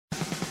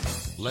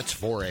Let's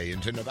foray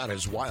into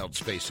Nevada's wild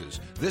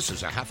spaces. This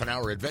is a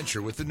half-an-hour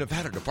adventure with the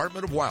Nevada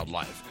Department of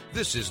Wildlife.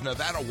 This is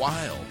Nevada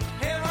Wild.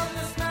 Here on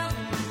this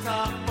mountain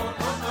top,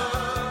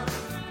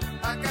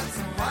 I got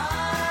some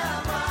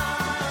wild,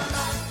 wild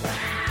life.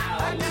 Wow.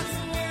 I got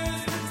some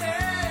news to tell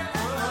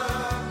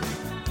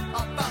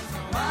about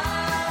some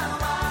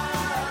wild,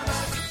 wild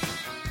life.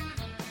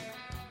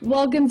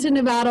 Welcome to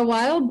Nevada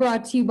Wild,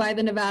 brought to you by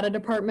the Nevada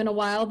Department of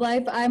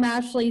Wildlife. I'm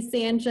Ashley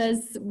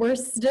Sanchez. We're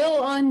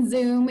still on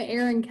Zoom.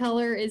 Aaron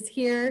Keller is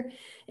here.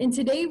 And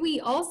today we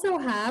also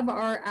have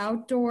our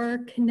outdoor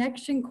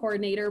connection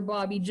coordinator,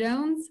 Bobby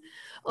Jones,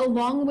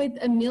 along with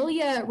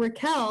Amelia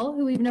Raquel,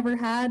 who we've never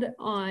had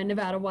on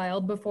Nevada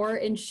Wild before.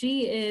 And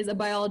she is a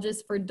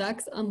biologist for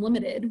Ducks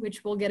Unlimited,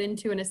 which we'll get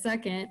into in a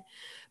second.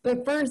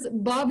 But first,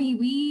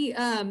 Bobby,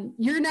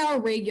 you're now a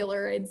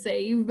regular, I'd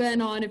say. You've been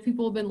on, if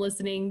people have been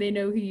listening, they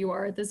know who you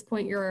are at this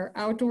point. You're our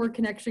outdoor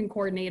connection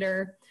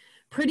coordinator,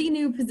 pretty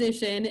new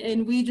position,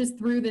 and we just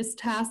threw this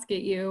task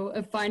at you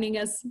of finding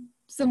us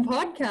some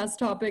podcast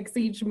topics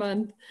each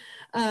month,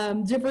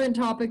 different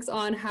topics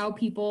on how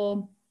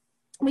people,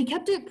 we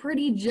kept it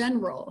pretty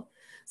general.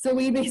 So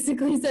we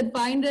basically said,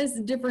 find us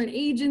different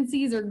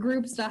agencies or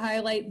groups to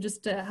highlight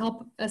just to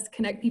help us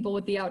connect people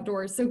with the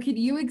outdoors. So could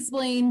you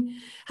explain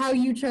how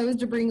you chose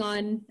to bring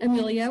on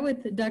Amelia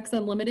with Ducks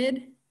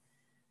Unlimited?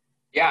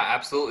 Yeah,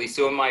 absolutely.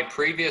 So in my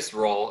previous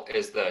role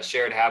as the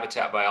shared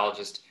habitat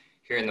biologist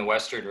here in the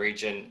Western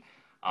region,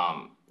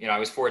 I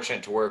was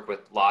fortunate to work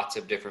with lots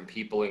of different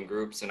people and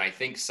groups. And I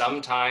think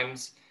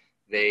sometimes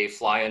they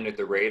fly under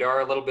the radar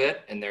a little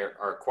bit. And there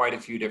are quite a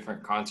few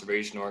different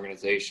conservation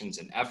organizations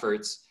and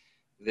efforts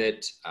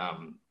that,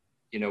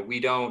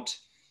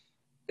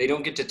 they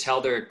don't get to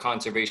tell their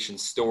conservation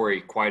story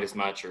quite as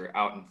much or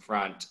out in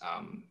front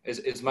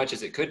as much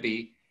as it could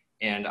be.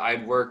 And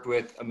I'd worked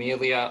with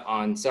Amelia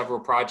on several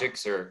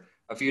projects or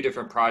a few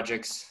different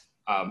projects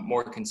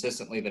more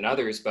consistently than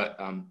others, but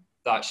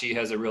thought she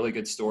has a really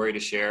good story to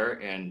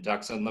share. And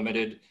Ducks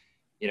Unlimited,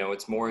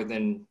 it's more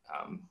than,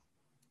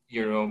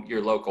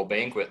 your local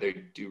banquet.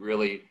 They do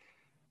really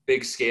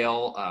big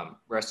scale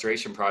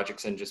restoration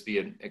projects and just be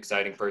an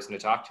exciting person to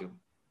talk to.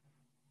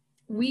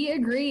 We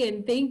agree,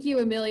 and thank you,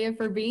 Amelia,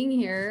 for being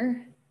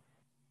here.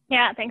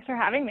 Yeah, thanks for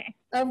having me.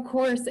 Of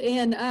course,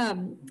 and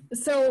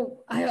so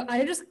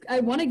I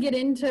want to get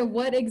into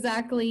what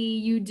exactly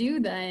you do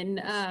then.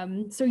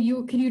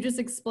 Can you just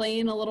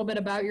explain a little bit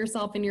about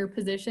yourself and your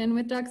position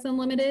with Ducks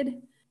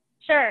Unlimited?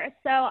 Sure.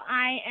 So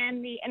I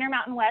am the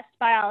Intermountain West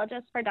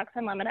biologist for Ducks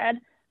Unlimited.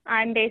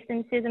 I'm based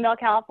in Susanville,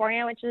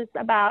 California, which is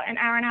about an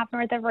hour and a half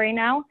north of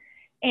Reno.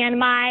 And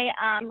my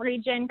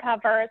region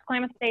covers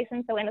Klamath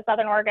Basin, so into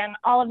Southern Oregon,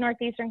 all of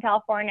northeastern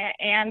California,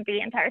 and the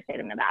entire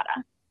state of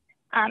Nevada.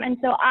 And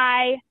so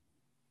I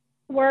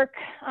work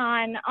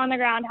on the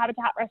ground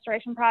habitat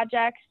restoration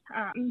projects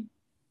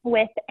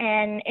with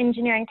an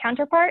engineering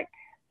counterpart.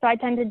 So I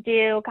tend to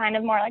do kind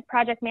of more like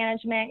project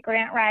management,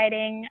 grant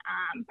writing,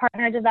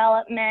 partner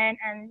development,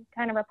 and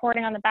kind of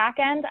reporting on the back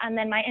end. And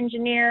then my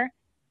engineer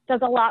does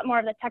a lot more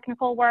of the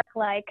technical work,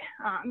 like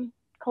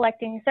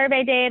collecting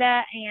survey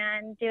data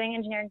and doing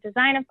engineering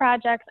design of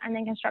projects, and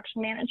then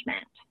construction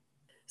management.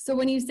 So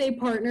when you say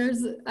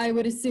partners, I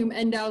would assume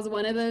NDOW is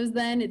one of those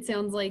then. It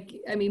sounds like,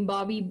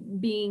 Bobby,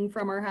 being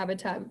from our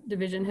Habitat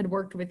division, had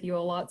worked with you a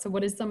lot. So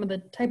what is some of the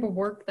type of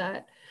work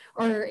that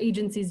our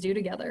agencies do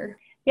together?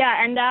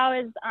 Yeah,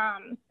 NDOW has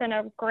been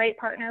a great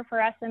partner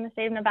for us in the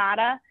state of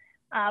Nevada.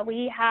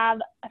 We have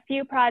a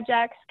few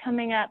projects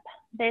coming up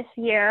this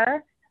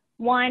year.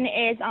 One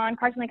is on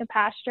Carson Lake and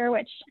Pasture,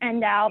 which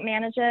NDOW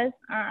manages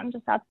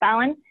just south of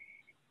Fallon.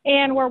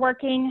 And we're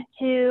working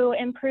to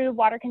improve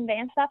water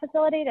conveyance to that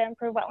facility to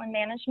improve wetland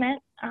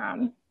management.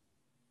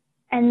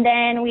 And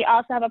then we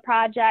also have a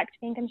project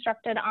being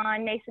constructed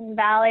on Mason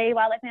Valley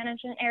Wildlife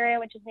Management Area,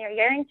 which is near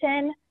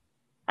Yerington.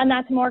 And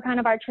that's more kind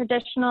of our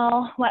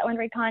traditional wetland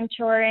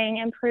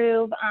recontouring,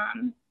 improve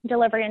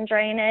delivery and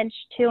drainage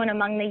to and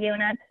among the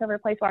units, so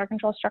replace water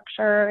control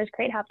structures,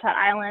 create habitat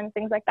islands,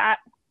 things like that.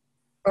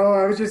 Oh,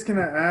 I was just going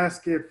to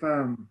ask if,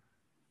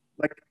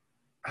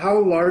 how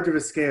large of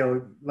a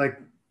scale,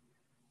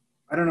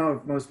 I don't know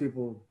if most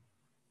people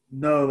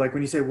know,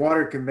 when you say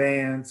water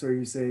conveyance or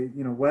you say,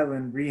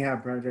 wetland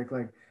rehab project,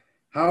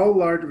 how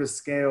large of a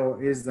scale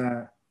is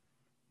that?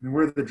 I mean,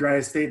 we're the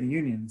driest state in the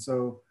union.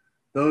 So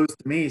those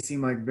to me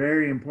seem like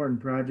very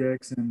important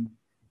projects.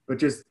 But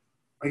just,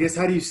 I guess,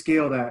 how do you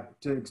scale that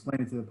to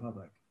explain it to the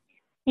public?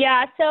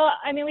 Yeah, so,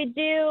 we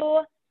do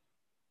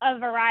a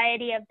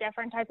variety of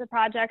different types of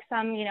projects,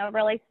 some,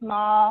 really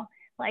small,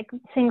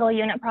 single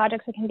unit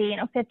projects that can be,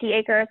 50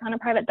 acres on a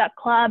private duck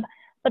club.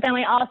 But then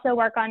we also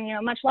work on,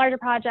 much larger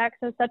projects,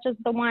 so such as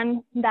the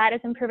one that is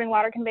improving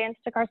water conveyance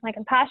to Carson Lake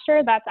and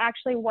Pasture. That's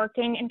actually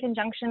working in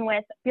conjunction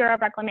with Bureau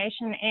of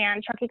Reclamation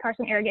and Truckee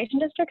Carson Irrigation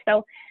District,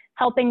 so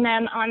helping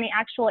them on the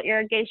actual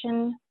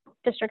irrigation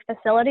district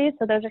facilities.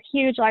 So those are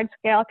huge,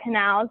 large-scale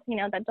canals,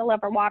 that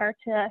deliver water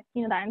to,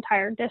 that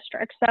entire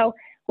district. So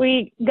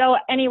we go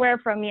anywhere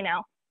from,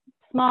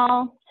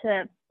 small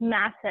to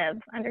massive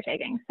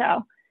undertakings.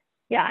 So,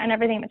 yeah, and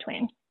everything in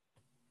between.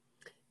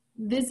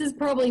 this is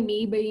probably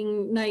me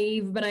being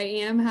naive, but I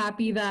am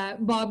happy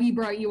that Bobby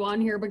brought you on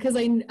here because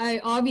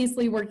I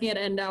obviously working at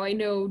NDOW, I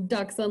know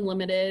Ducks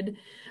Unlimited,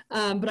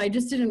 but I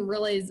just didn't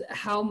realize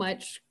how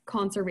much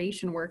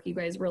conservation work you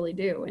guys really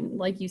do. And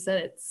like you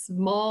said, it's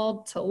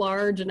small to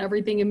large and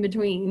everything in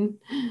between.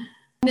 And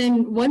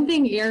then one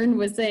thing Aaron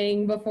was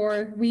saying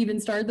before we even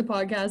started the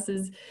podcast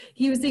is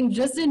he was saying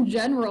just in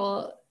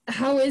general,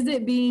 how is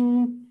it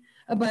being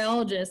a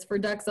biologist for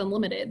Ducks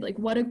Unlimited? Like,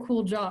 what a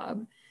cool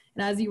job.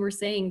 And as you were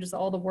saying, just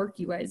all the work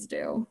you guys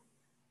do.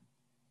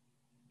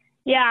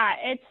 Yeah,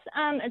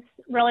 it's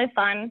really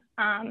fun.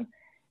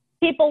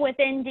 People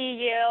within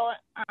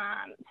DU,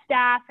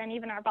 staff, and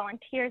even our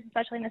volunteers,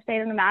 especially in the state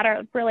of Nevada,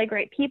 are really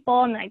great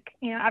people, and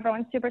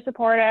everyone's super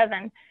supportive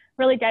and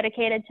really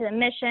dedicated to the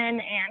mission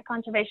and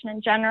conservation in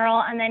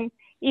general. And then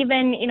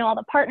even all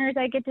the partners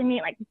I get to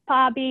meet, like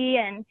Bobby,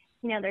 and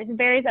there's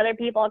various other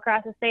people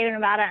across the state of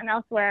Nevada and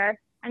elsewhere,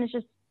 and it's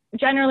just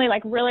generally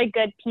like really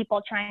good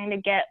people trying to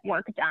get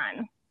work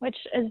done, which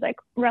is like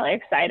really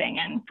exciting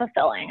and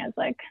fulfilling as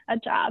like a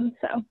job.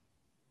 So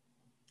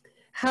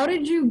how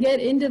did you get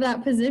into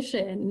that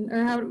position,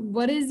 or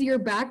what is your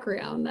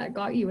background that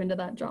got you into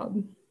that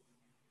job?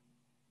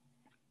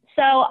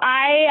 So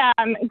I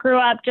grew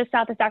up just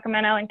south of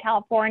Sacramento in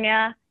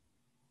California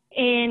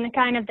in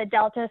kind of the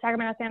Delta,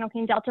 Sacramento, San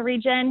Joaquin Delta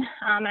region.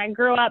 I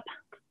grew up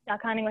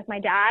duck hunting with my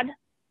dad.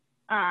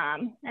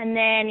 And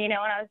then, when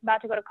I was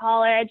about to go to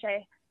college,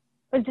 I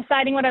was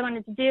deciding what I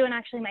wanted to do. And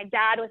actually my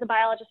dad was a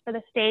biologist for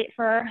the state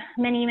for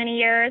many, many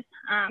years.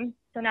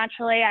 So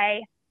naturally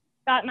I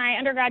got my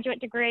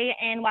undergraduate degree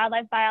in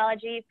wildlife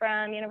biology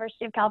from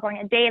University of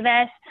California,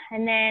 Davis,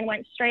 and then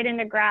went straight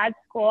into grad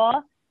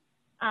school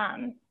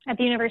at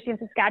the University of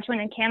Saskatchewan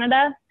in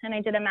Canada. And I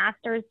did a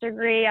master's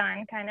degree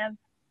on kind of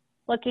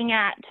looking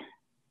at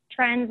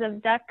trends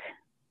of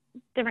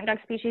different duck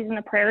species in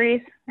the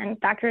prairies and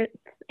factors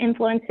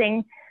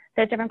influencing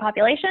those different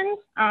populations.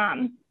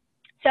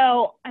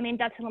 So,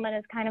 Ducks Unlimited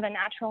is kind of a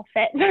natural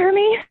fit for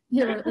me.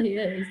 It really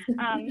is.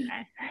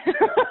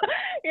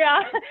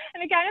 Yeah,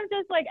 and it kind of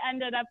just like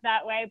ended up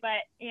that way,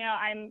 but,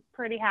 I'm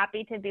pretty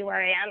happy to be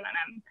where I am,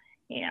 and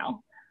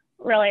I'm,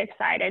 really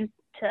excited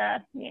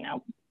to,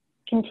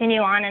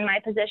 continue on in my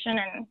position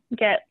and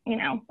get,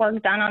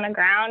 work done on the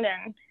ground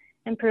and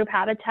improve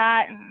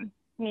habitat and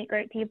meet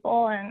great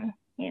people and,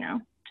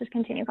 just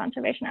continue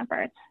conservation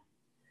efforts.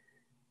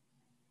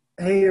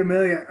 Hey,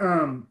 Amelia,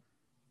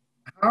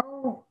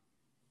 how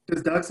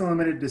does Ducks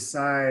Unlimited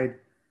decide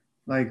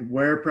like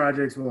where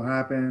projects will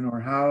happen, or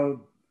how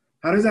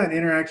does that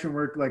interaction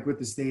work like with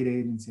the state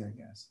agency, I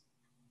guess?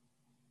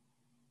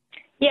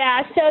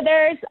 Yeah, so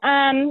there's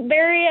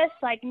various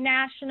like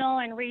national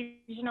and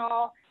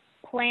regional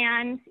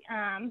plans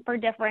for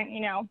different,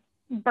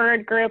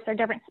 bird groups or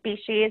different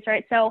species,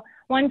 right? So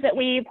ones that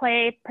we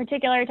pay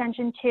particular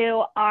attention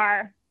to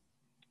are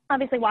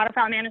obviously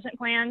waterfowl management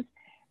plans.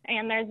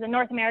 And there's the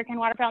North American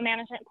Waterfowl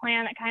Management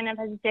Plan that kind of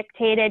has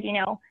dictated,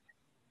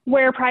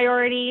 where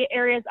priority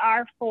areas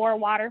are for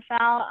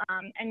waterfowl.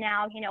 And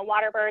now,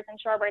 water birds and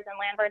shorebirds and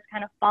land birds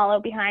kind of follow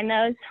behind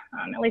those,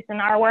 at least in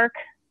our work.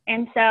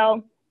 And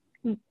so,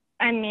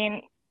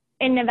 in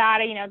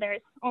Nevada,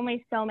 there's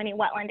only so many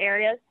wetland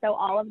areas, so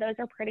all of those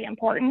are pretty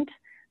important.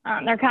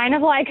 They're kind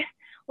of like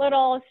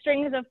little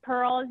strings of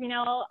pearls,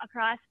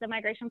 across the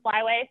migration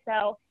flyway.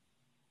 So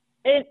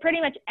it's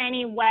pretty much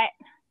any wet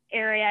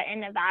area in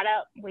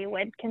Nevada we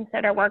would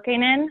consider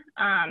working in.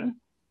 And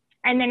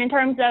then in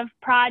terms of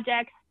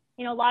projects,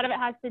 a lot of it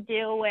has to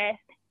do with,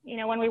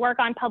 when we work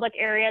on public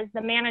areas,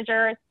 the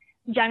managers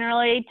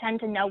generally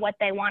tend to know what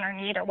they want or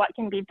need or what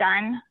can be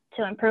done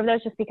to improve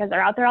those just because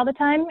they're out there all the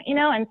time,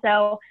 and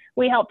so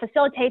we help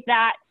facilitate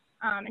that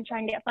and try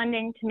and get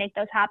funding to make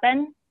those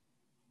happen.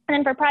 And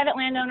then for private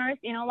landowners,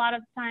 a lot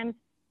of times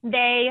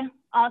they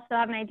also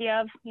have an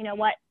idea of,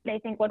 what they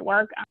think would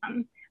work.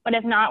 But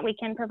if not, we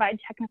can provide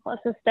technical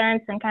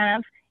assistance and kind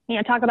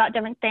of, talk about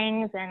different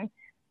things and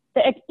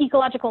the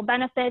ecological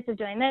benefits of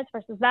doing this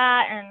versus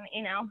that, and,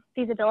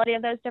 feasibility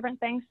of those different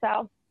things.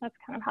 So that's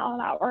kind of how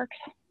that works.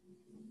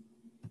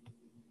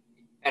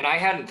 And I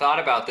hadn't thought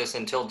about this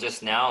until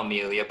just now,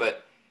 Amelia,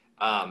 but,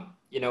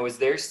 is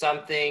there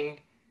something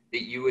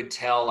that you would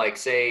tell, like,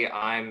 say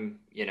I'm,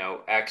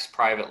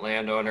 ex-private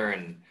landowner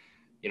and,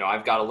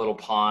 I've got a little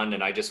pond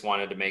and I just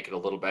wanted to make it a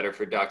little better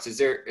for ducks. Is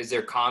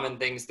there common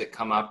things that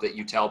come up that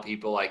you tell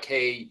people like,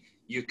 hey,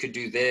 you could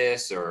do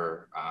this,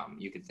 or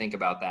you could think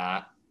about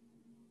that?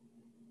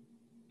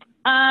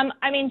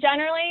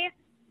 Generally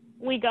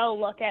we go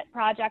look at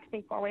projects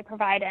before we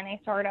provide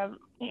any sort of,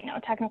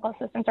 technical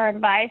assistance or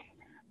advice.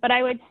 But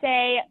I would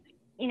say,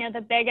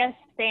 the biggest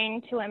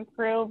thing to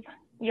improve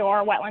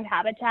your wetland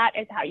habitat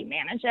is how you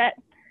manage it.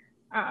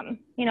 A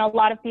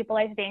lot of people,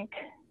 I think,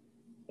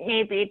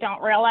 maybe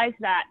don't realize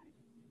that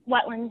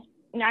wetlands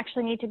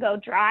actually need to go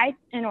dry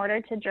in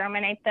order to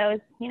germinate those,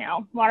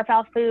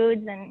 waterfowl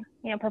foods and,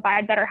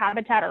 provide better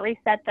habitat or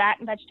reset that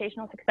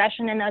vegetational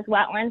succession in those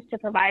wetlands to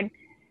provide,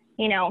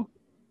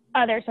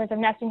 other sorts of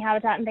nesting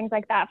habitat and things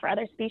like that for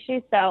other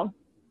species. So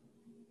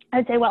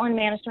I'd say wetland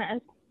management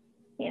is,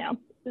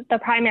 the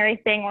primary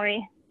thing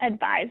we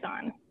advise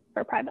on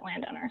for private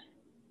landowners.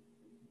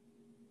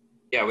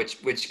 Yeah,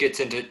 which gets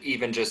into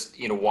even just,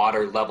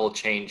 water level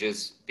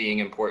changes being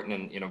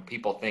important. And,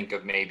 people think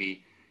of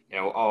maybe,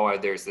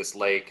 there's this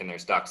lake and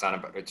there's ducks on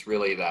it, but it's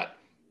really that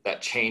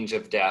change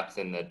of depth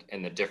and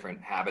the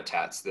different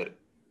habitats that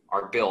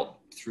are built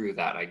through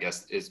that, I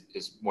guess,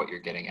 is what you're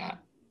getting at.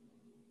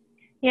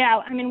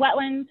 Yeah, I mean,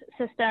 wetland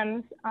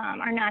systems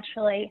are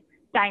naturally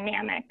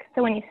dynamic.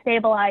 So when you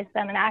stabilize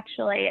them, it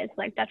actually is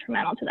like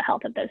detrimental to the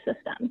health of those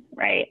systems,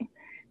 right?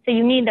 So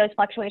you need those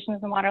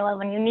fluctuations in water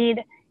level, and you need,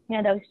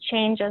 those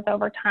changes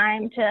over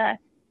time to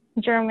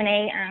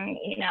germinate and,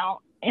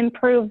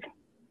 improve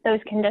those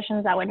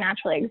conditions that would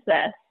naturally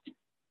exist.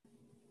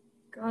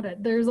 Got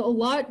it. There's a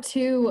lot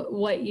to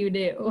what you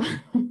do.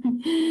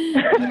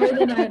 More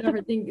than I'd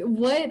ever think.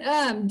 What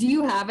do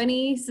you have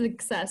any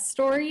success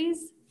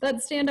stories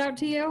that stand out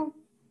to you?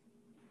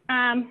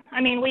 I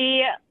mean,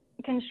 we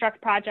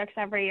construct projects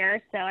every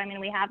year, so I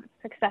mean, we have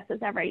successes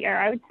every year,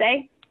 I would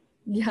say.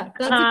 Yeah,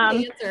 that's a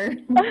good answer.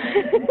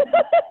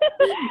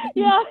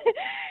 Yeah.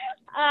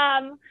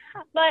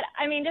 But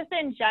I mean, just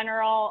in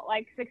general,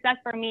 like success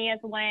for me is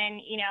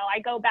when, I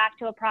go back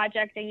to a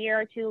project a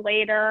year or two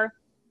later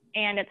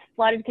and it's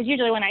flooded, because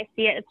usually when I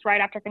see it, it's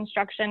right after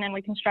construction, and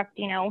we construct,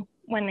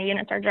 when the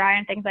units are dry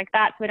and things like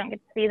that, so we don't get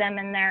to see them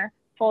in their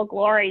full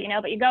glory,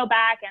 but you go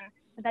back and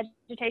the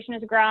vegetation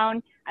has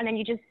grown, and then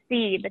you just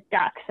see the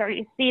ducks or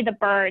you see the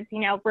birds,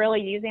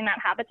 really using that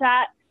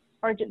habitat,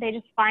 or they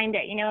just find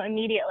it,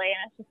 immediately.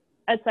 And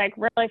it's like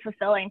really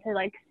fulfilling to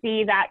like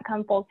see that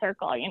come full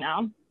circle,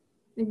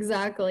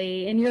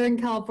 Exactly. And you're in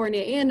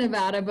California and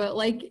Nevada, but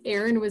like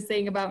Aaron was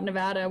saying about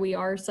Nevada, we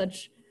are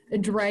such a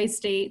dry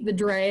state, the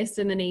driest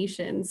in the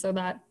nation. So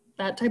that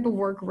type of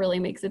work really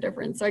makes a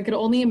difference. So I could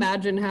only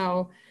imagine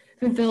how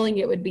fulfilling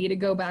it would be to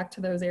go back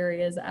to those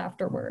areas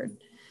afterward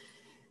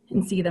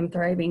and see them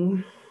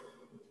thriving.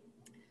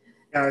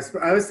 Yeah,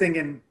 I was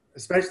thinking,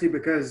 especially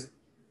because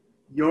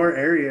your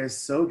area is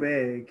so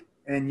big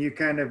and you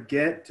kind of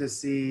get to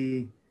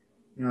see,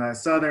 that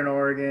Southern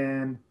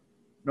Oregon,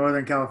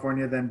 Northern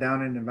California, then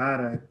down in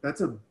Nevada,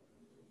 that's a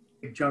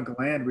big chunk of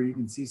land where you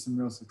can see some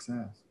real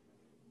success.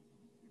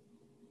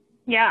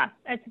 Yeah,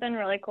 it's been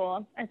really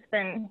cool. It's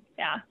been,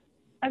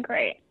 a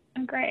great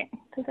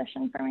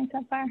position for me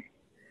so far.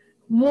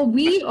 Well,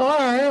 we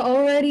are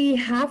already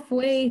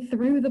halfway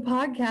through the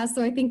podcast,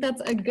 so I think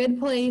that's a good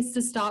place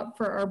to stop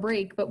for our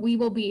break, but we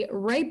will be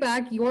right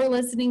back. You're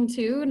listening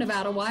to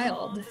Nevada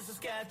Wild.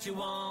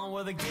 Saskatchewan,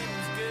 where the getting's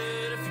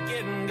good. If you're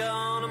getting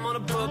gone, I'm gonna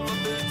put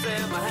my boots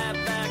and my hat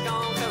back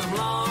on, 'cause I'm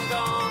long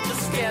gone to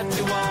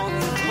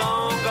Saskatchewan,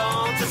 long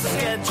gone to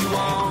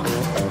Saskatchewan.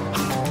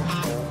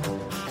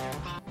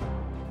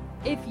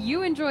 If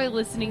you enjoy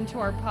listening to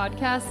our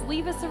podcast,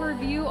 leave us a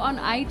review on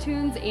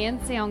iTunes and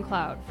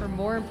SoundCloud. For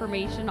more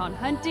information on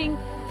hunting,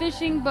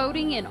 fishing,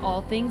 boating, and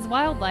all things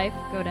wildlife,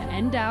 go to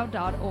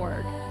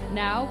ndow.org.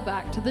 Now,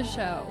 back to the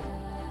show.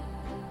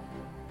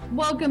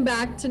 Welcome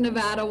back to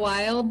Nevada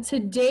Wild.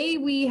 Today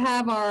we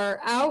have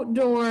our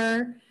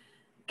outdoor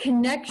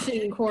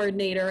connection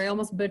coordinator. I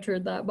almost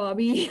butchered that,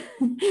 Bobby.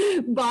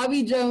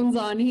 Bobby Jones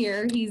on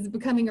here. He's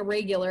becoming a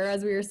regular,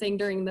 as we were saying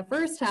during the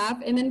first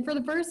half. And then for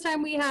the first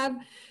time, we have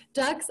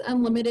Ducks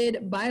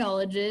Unlimited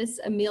biologist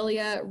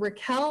Amelia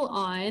Raquel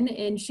on,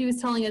 and she was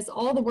telling us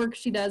all the work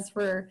she does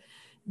for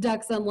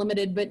Ducks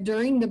Unlimited. But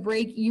during the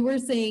break, you were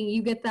saying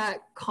you get that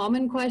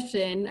common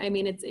question. I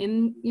mean, it's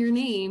in your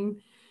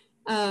name.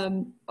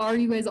 Are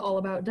you guys all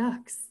about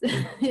ducks?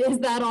 Is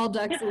that all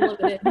Ducks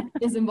Unlimited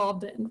is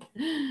involved in?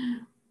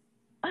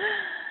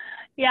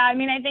 Yeah, I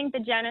mean, I think the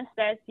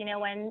genesis,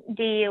 when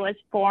DU was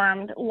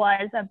formed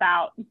was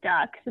about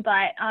ducks,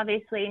 but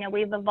obviously,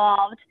 we've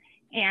evolved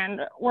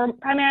and we're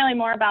primarily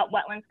more about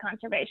wetlands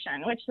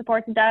conservation, which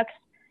supports ducks,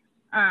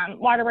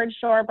 waterbirds,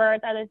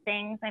 shorebirds, other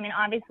things. I mean,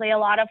 obviously a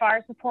lot of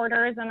our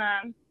supporters and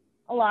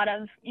a lot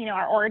of,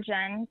 our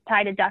origin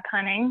tied to duck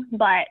hunting,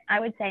 but I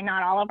would say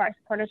not all of our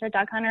supporters are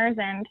duck hunters.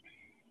 And,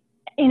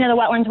 the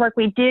wetlands work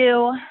we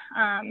do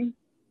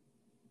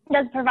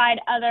does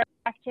provide other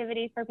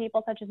activities for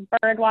people such as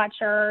bird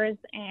watchers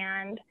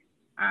and,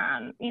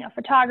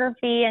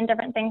 photography and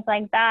different things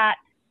like that.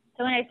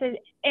 So when I say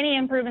any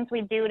improvements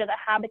we do to the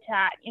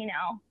habitat,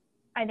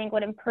 I think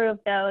would improve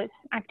those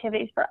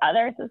activities for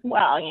others as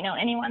well.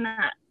 Anyone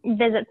that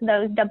visits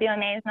those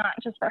WMAs, not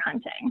just for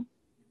hunting.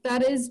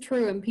 That is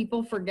true. And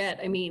people forget,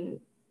 I mean,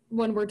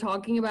 when we're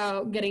talking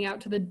about getting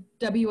out to the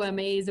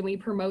WMAs and we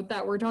promote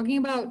that, we're talking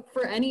about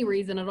for any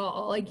reason at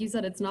all. Like you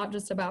said, it's not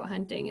just about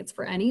hunting. It's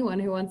for anyone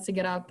who wants to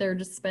get out there,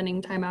 just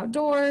spending time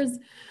outdoors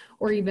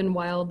or even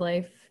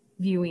wildlife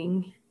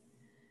viewing.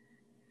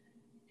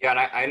 Yeah, and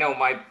I know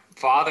my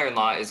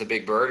father-in-law is a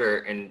big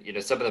birder,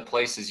 and some of the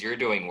places you're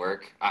doing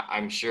work,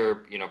 I'm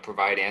sure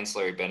provide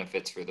ancillary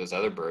benefits for those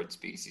other bird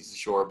species,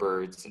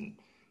 shorebirds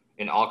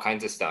and all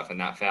kinds of stuff in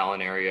that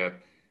Fallon area,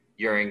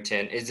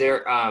 Urington. Is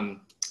there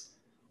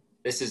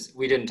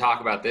we didn't talk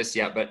about this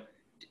yet, but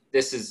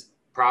this is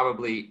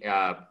probably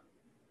a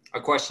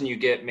question you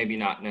get, maybe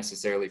not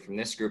necessarily from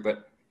this group,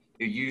 but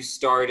you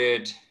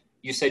started,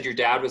 you said your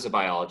dad was a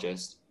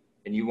biologist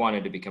and you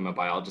wanted to become a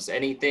biologist.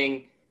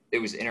 Anything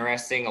that was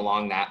interesting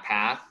along that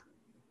path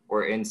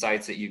or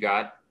insights that you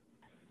got?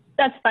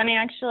 That's funny,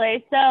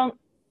 actually. So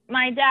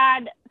my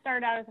dad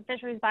started out as a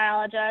fisheries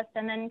biologist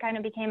and then kind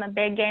of became a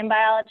big game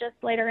biologist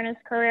later in his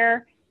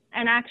career.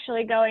 And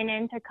actually going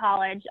into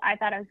college, I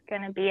thought I was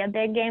going to be a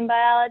big game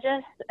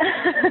biologist.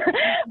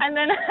 And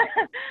then,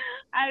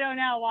 I don't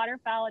know,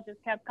 waterfowl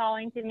just kept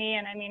calling to me.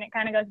 And I mean, it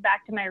kind of goes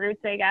back to my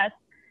roots, I guess,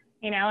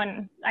 you know,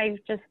 and I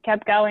just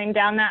kept going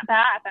down that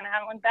path and I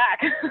haven't went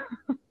back.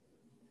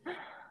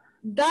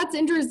 That's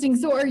interesting.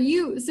 So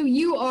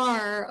you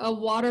are a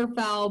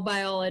waterfowl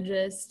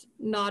biologist,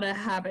 not a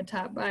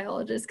habitat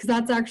biologist,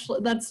 because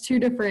that's two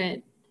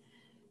different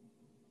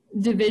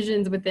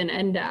divisions within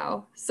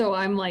NDOW. So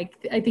I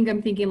think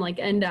I'm thinking like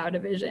NDOW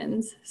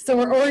divisions. So,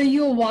 or are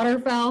you a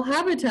waterfowl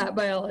habitat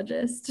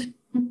biologist?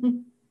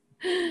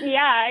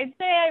 Yeah, I'd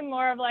say I'm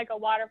more of like a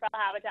waterfowl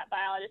habitat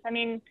biologist. I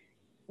mean,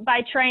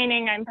 by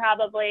training, I'm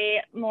probably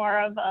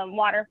more of a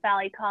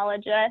waterfowl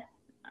ecologist.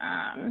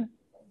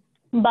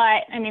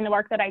 But I mean, the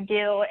work that I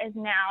do is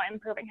now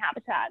improving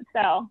habitat.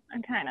 So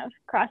I'm kind of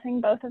crossing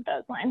both of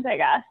those lines, I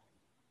guess.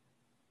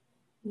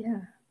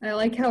 Yeah. I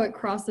like how it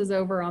crosses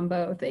over on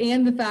both,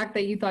 and the fact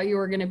that you thought you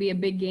were going to be a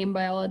big game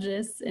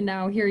biologist, and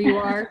now here you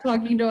are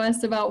talking to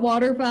us about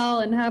waterfowl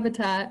and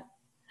habitat.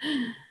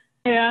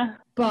 Yeah.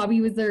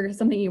 Bobby, was there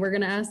something you were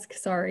going to ask?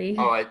 Sorry.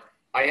 Oh,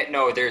 I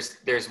know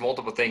there's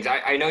multiple things.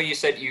 I know you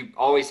said you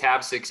always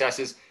have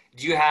successes.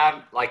 Do you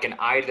have like an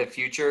eye to the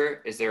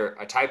future? Is there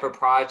a type of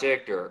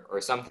project or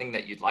something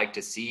that you'd like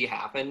to see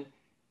happen?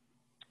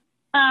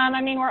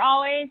 I mean, we're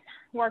always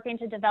working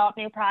to develop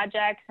new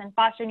projects and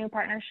foster new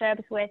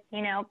partnerships with,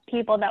 you know,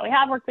 people that we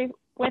have worked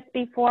with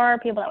before,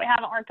 people that we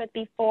haven't worked with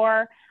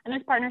before. And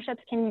those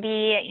partnerships can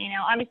be, you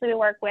know, obviously we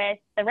work with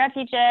the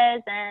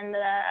refuges and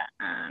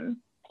the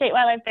state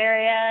wildlife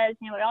areas.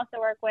 You know, we also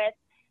work with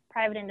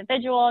private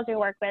individuals. We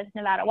work with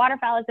Nevada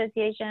Waterfowl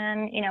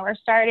Association. You know, we're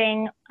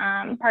starting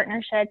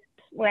partnerships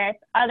with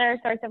other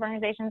sorts of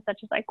organizations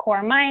such as like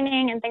core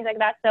mining and things like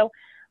that. So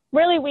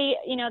really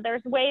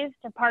there's ways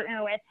to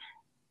partner with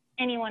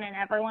anyone and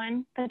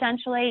everyone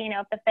potentially, you know,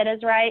 if the fit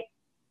is right.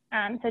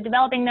 So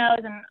developing those,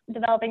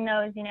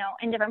 you know,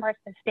 in different parts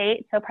of the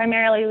state. So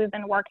primarily we've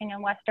been working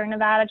in Western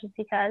Nevada just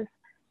because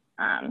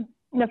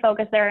the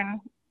focus there and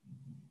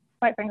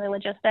quite frankly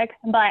logistics.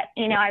 But,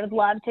 you know, I would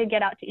love to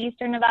get out to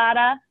Eastern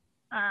Nevada.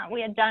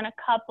 We had done a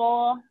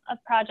couple of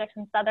projects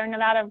in Southern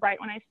Nevada right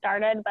when I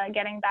started, but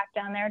getting back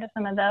down there to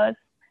some of those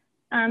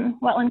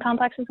wetland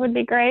complexes would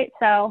be great.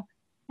 So,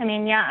 I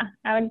mean, yeah,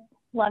 I would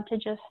love to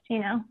just, you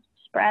know,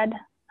 spread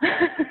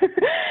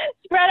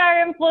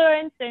our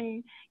influence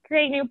and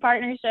create new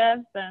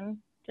partnerships and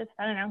just,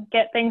 I don't know,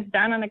 get things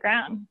done on the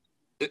ground.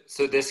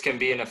 So this can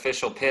be an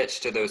official pitch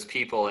to those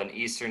people in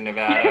Eastern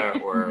Nevada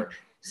or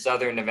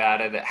Southern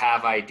Nevada that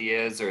have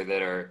ideas or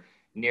that are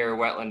near a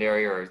wetland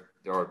area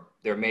or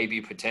there may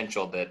be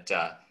potential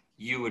that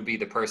you would be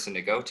the person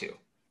to go to.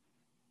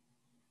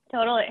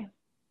 Totally.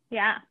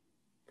 Yeah.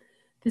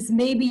 This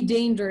may be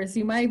dangerous.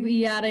 You might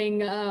be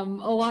adding a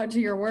lot to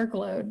your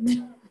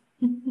workload.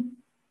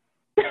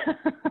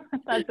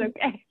 That's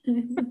okay.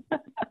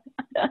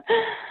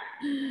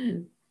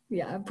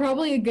 Yeah,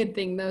 probably a good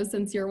thing though,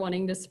 since you're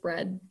wanting to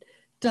spread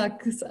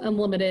Ducks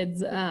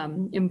Unlimited's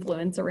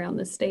influence around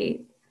the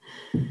state.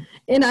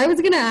 And I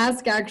was going to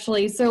ask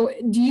actually, so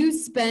do you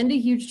spend a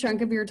huge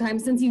chunk of your time,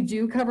 since you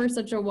do cover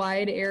such a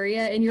wide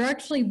area and you're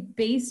actually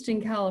based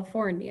in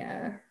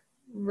California,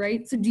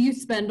 right? So do you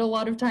spend a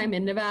lot of time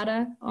in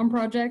Nevada on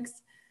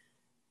projects?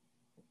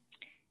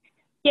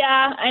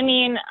 Yeah, I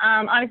mean,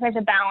 obviously I have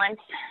to balance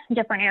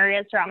different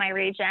areas throughout my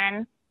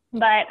region,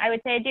 but I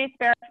would say I do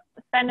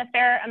spend a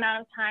fair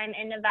amount of time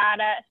in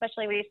Nevada,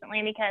 especially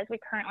recently because we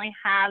currently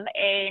have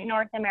a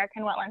North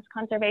American Wetlands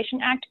Conservation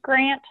Act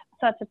grant.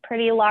 So it's a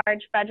pretty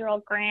large federal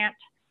grant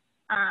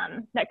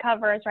that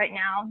covers right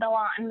now the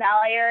Lawton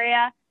Valley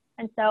area.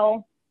 And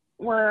so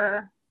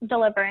we're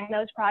delivering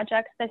those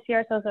projects this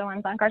year. So those are the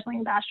ones on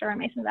Garsling Basher and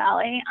Mason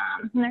Valley.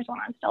 And there's one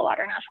on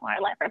Stillwater National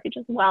Wildlife Refuge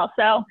as well.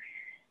 So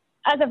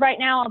as of right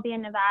now, I'll be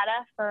in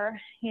Nevada for,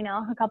 you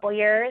know, a couple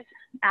years,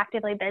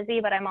 actively busy,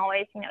 but I'm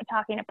always, you know,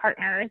 talking to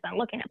partners and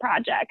looking at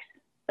projects.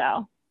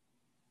 So.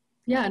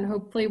 Yeah, and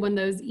hopefully when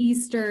those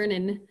Eastern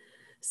and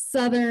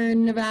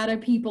Southern Nevada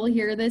people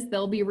hear this,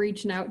 they'll be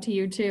reaching out to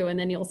you too, and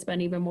then you'll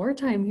spend even more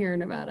time here in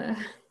Nevada.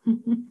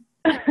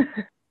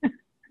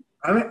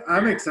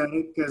 I'm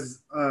excited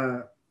because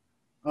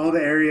all the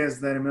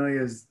areas that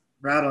Amelia's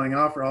rattling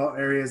off are all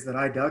areas that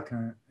I duck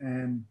hunt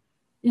and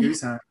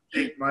goose hunt.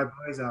 Take my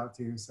boys out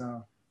to.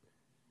 So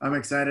I'm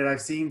excited.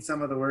 I've seen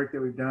some of the work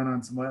that we've done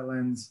on some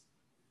wetlands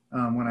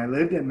when I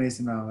lived in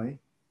Mason Valley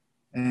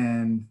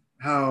and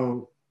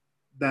how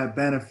that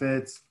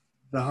benefits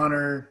the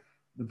hunter,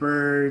 the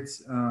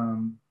birds.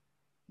 In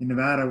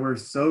Nevada, we're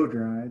so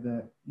dry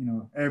that, you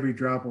know, every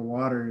drop of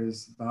water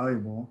is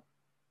valuable.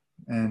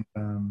 And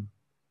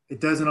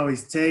it doesn't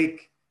always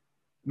take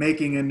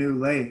making a new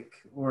lake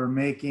or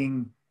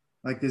making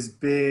like this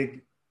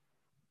big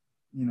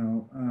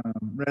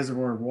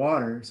reservoir of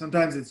water.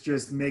 Sometimes it's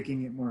just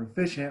making it more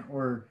efficient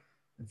or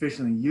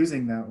efficiently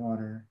using that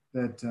water.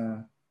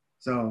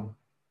 So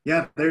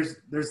yeah,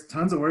 there's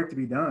tons of work to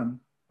be done.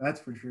 That's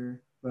for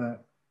sure.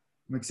 But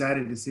I'm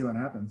excited to see what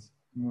happens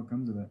and what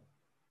comes of it.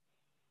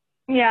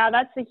 Yeah,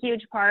 that's a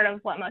huge part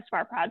of what most of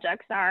our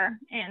projects are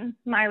in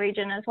my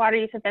region is water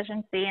use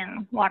efficiency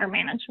and water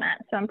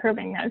management. So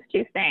improving those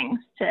two things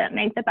to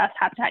make the best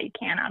habitat you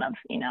can out of,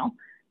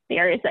 the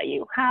areas that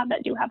you have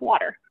that do have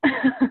water.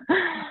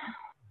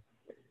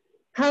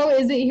 How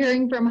is it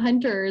hearing from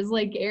hunters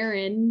like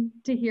Aaron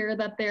to hear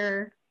that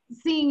they're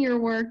seeing your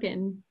work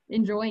and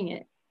enjoying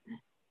it?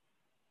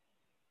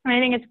 I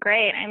think it's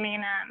great. I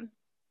mean,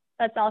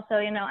 that's also,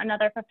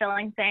 another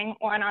fulfilling thing.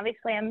 One,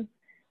 obviously I'm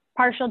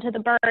partial to the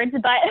birds,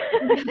 but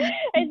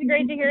it's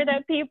great to hear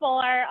that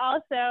people are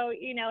also,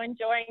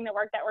 enjoying the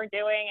work that we're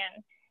doing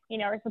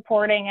and, are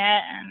supporting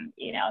it and,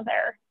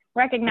 they're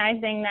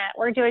recognizing that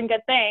we're doing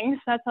good things.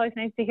 That's always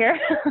nice to hear.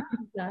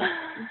 Exactly.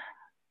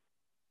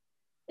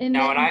 And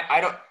I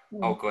don't,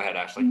 oh, go ahead,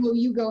 Ashley. No,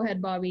 you go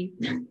ahead, Bobby.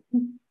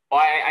 Well,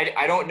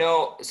 I don't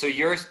know. So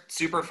you're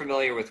super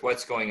familiar with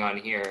what's going on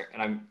here,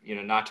 and I'm,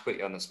 not to put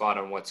you on the spot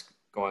on what's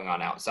going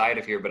on outside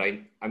of here, but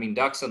I mean,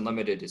 Ducks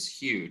Unlimited is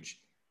huge.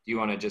 Do you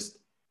want to just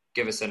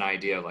give us an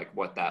idea like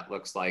what that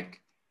looks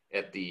like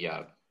at the,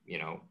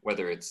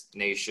 whether it's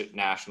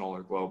national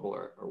or global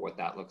or what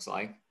that looks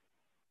like?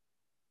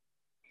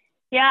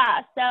 Yeah,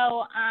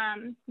 so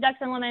Ducks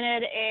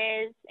Unlimited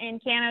is in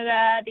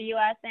Canada, the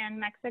US, and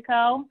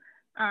Mexico.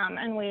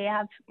 And we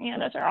have,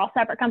 those are all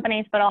separate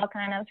companies, but all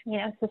kind of,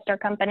 sister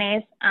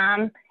companies.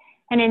 And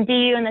in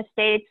DU in the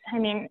States, I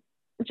mean,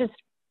 just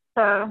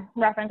for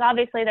reference,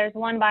 obviously there's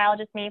one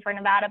biologist, me, for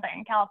Nevada, but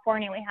in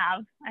California we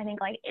have, I think,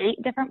 like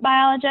 8 different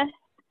biologists.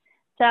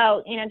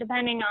 So,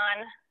 depending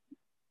on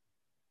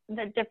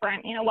the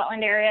different,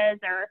 wetland areas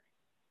or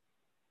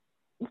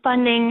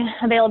funding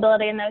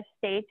availability in those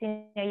states,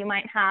 you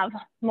might have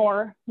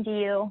more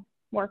DU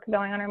work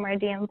going on or more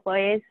DU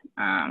employees.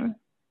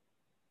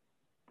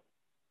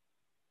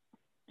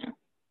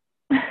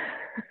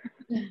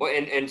 Well,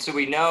 and so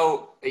we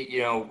know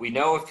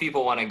if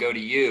people want to go to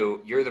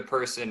you, you're the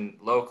person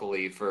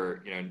locally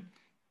for,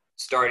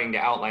 starting to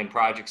outline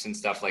projects and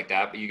stuff like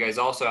that. But you guys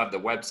also have the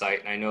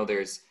website, and I know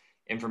there's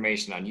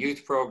information on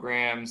youth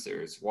programs,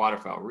 there's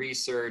waterfowl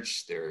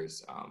research,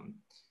 there's,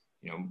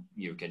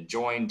 you can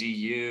join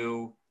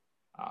DU.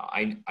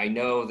 I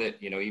know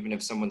that, even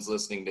if someone's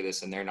listening to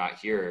this and they're not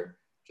here,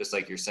 just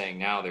like you're saying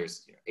now,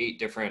 there's 8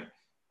 different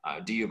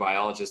DU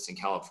biologists in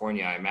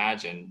California. I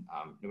imagine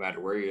no matter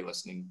where you're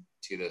listening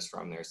to this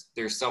from,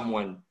 there's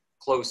someone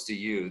close to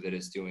you that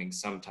is doing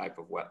some type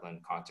of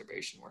wetland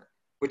conservation work,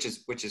 which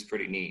is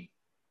pretty neat.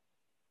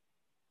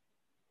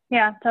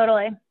 Yeah,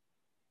 totally.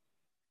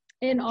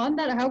 And on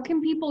that, how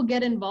can people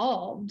get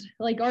involved?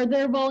 Like, are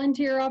there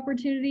volunteer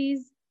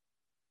opportunities?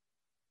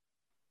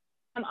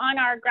 On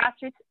our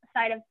grassroots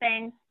side of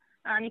things,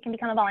 you can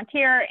become a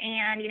volunteer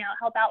and,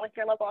 help out with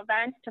your local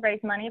events to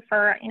raise money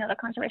for, the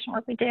conservation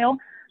work we do.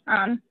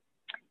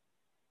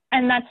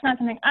 And that's not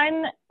something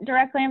I'm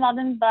directly involved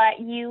in, but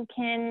you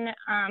can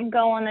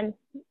go on the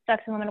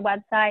Ducks Unlimited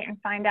website and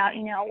find out,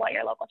 what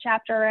your local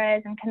chapter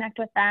is and connect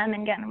with them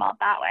and get involved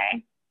that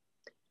way.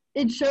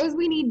 It shows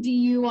we need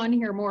DU on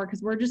here more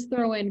because we're just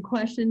throwing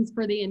questions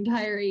for the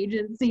entire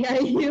agency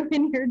at you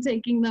and you're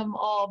taking them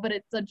all, but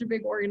it's such a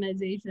big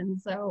organization.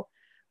 So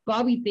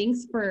Bobby,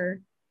 thanks for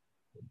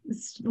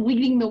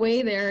leading the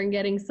way there and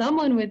getting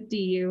someone with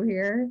DU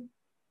here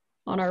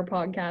on our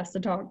podcast to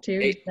talk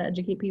to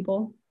educate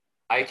people.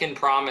 I can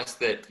promise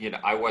that,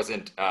 I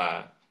wasn't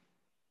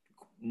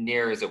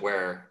near as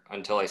aware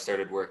until I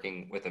started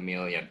working with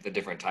Amelia, the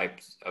different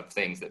types of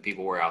things that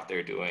people were out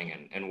there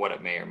doing and what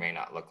it may or may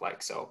not look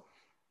like. So,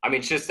 I mean,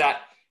 it's just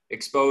that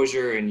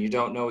exposure and you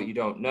don't know what you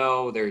don't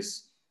know.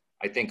 There's,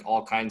 I think,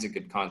 all kinds of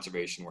good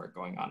conservation work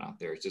going on out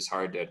there. It's just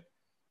hard to,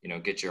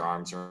 get your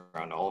arms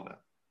around all of it.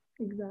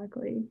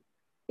 Exactly.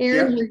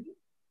 Aaron,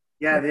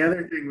 yeah, the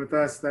other thing with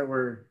us that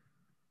we're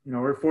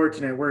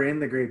fortunate, we're in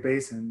the Great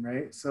Basin,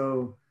 right?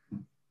 So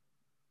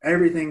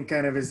everything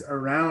kind of is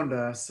around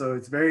us. So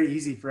it's very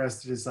easy for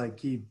us to just like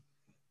keep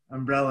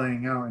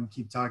umbrellaing out and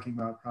keep talking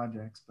about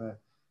projects. But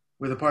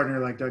with a partner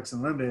like Ducks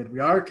Unlimited, we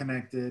are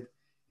connected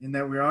in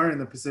that we are in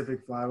the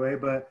Pacific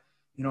Flyway, but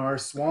our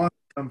swans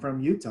come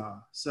from Utah.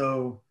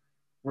 So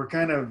we're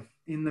kind of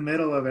in the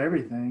middle of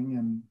everything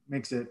and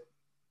makes it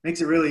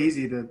really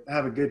easy to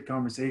have a good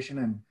conversation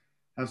and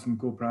have some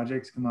cool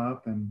projects come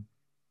up. And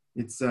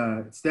it's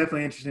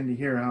definitely interesting to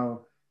hear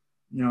how,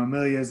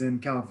 Amelia's in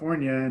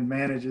California and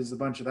manages a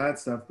bunch of that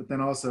stuff, but then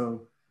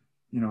also,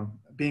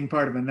 being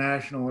part of a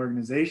national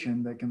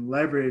organization that can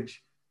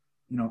leverage,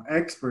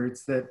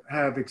 experts that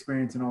have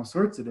experience in all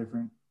sorts of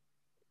different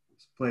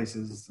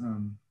places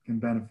can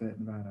benefit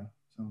Nevada.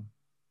 So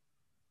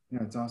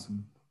yeah, it's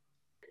awesome.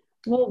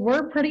 Well,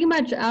 we're pretty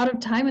much out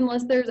of time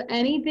unless there's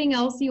anything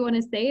else you want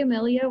to say,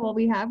 Amelia, while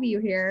we have you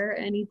here.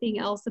 Anything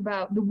else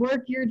about the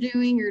work you're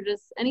doing or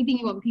just anything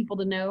you want people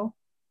to know?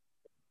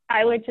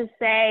 I would just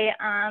say,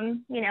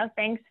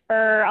 thanks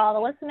for all the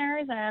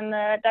listeners and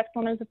the Ducks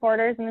Unlimited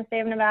supporters in the state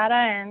of Nevada,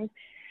 and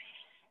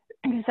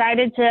I'm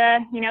excited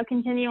to,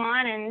 continue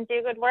on and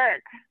do good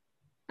work.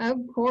 Of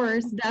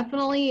course,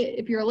 definitely.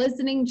 If you're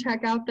listening,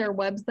 check out their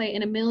website.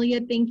 And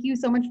Amelia, thank you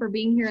so much for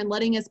being here and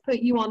letting us put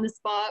you on the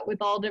spot with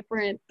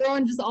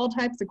throwing just all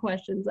types of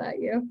questions at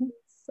you.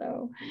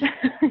 So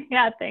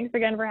yeah, thanks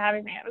again for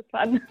having me. It was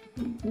fun.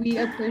 We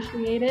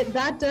appreciate it.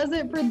 That does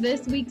it for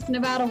this week's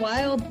Nevada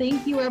Wild.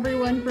 Thank you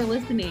everyone for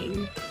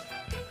listening.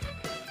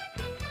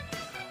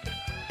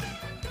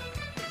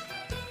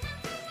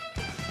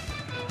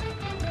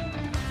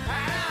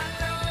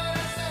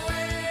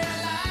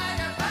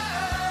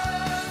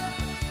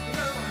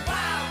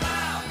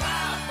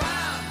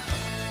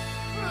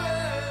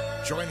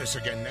 Join us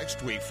again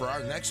next week for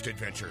our next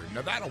adventure,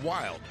 Nevada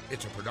Wild.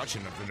 It's a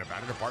production of the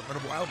Nevada Department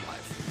of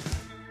Wildlife.